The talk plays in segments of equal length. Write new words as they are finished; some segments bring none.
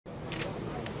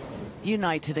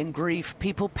United in grief,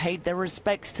 people paid their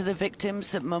respects to the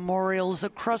victims at memorials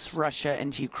across Russia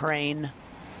and Ukraine.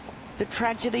 The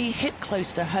tragedy hit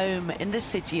close to home in the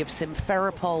city of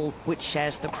Simferopol, which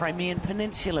shares the Crimean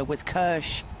peninsula with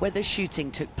Kerch, where the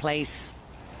shooting took place.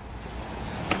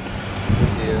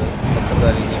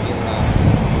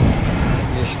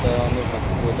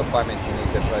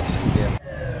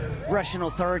 Russian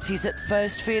authorities at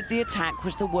first feared the attack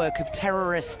was the work of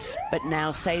terrorists, but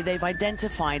now say they've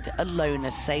identified a lone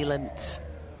assailant.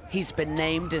 He's been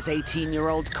named as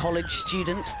 18-year-old college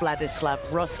student Vladislav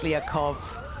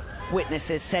Roslyakov.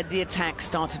 Witnesses said the attack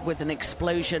started with an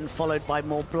explosion followed by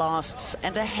more blasts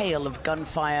and a hail of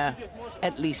gunfire.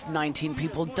 At least 19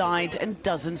 people died and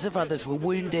dozens of others were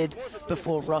wounded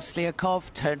before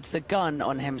Roslyakov turned the gun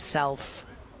on himself.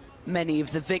 Many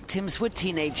of the victims were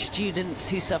teenage students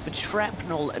who suffered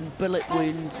shrapnel and bullet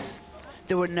wounds.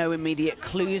 There were no immediate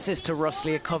clues as to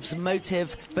Roslyakov's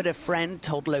motive, but a friend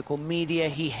told local media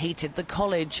he hated the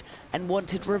college and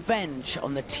wanted revenge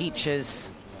on the teachers.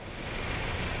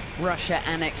 Russia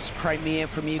annexed Crimea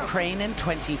from Ukraine in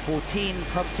 2014,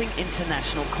 prompting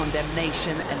international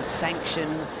condemnation and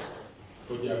sanctions.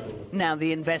 Now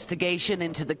the investigation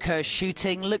into the Kerch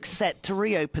shooting looks set to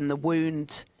reopen the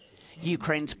wound.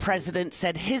 Ukraine's president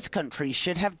said his country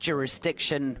should have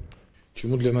jurisdiction.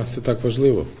 Чому для нас це так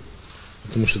важливо?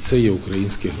 Тому що це є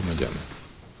українські громадяни.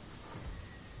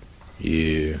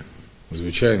 І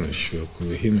звичайно, що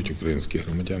коли гинуть українські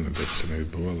громадяни, де б це не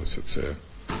відбувалося, це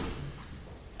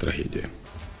трагедія.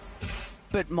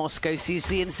 But Moscow sees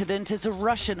the incident as a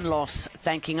Russian loss,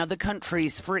 thanking other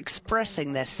countries for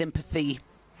expressing their sympathy.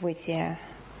 В эти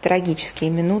трагические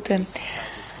минуты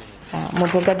мы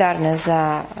благодарны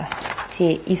за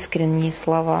те искренние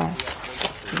слова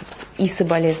и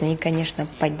соболезнования, и, конечно,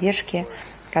 поддержки,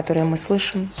 которые мы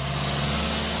слышим.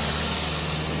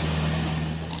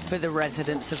 For the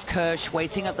residents of Kerch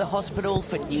waiting at the hospital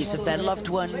for news of their loved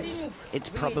ones, it's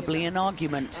probably an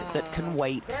argument that can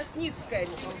wait.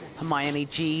 Hermione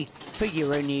G for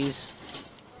Euronews.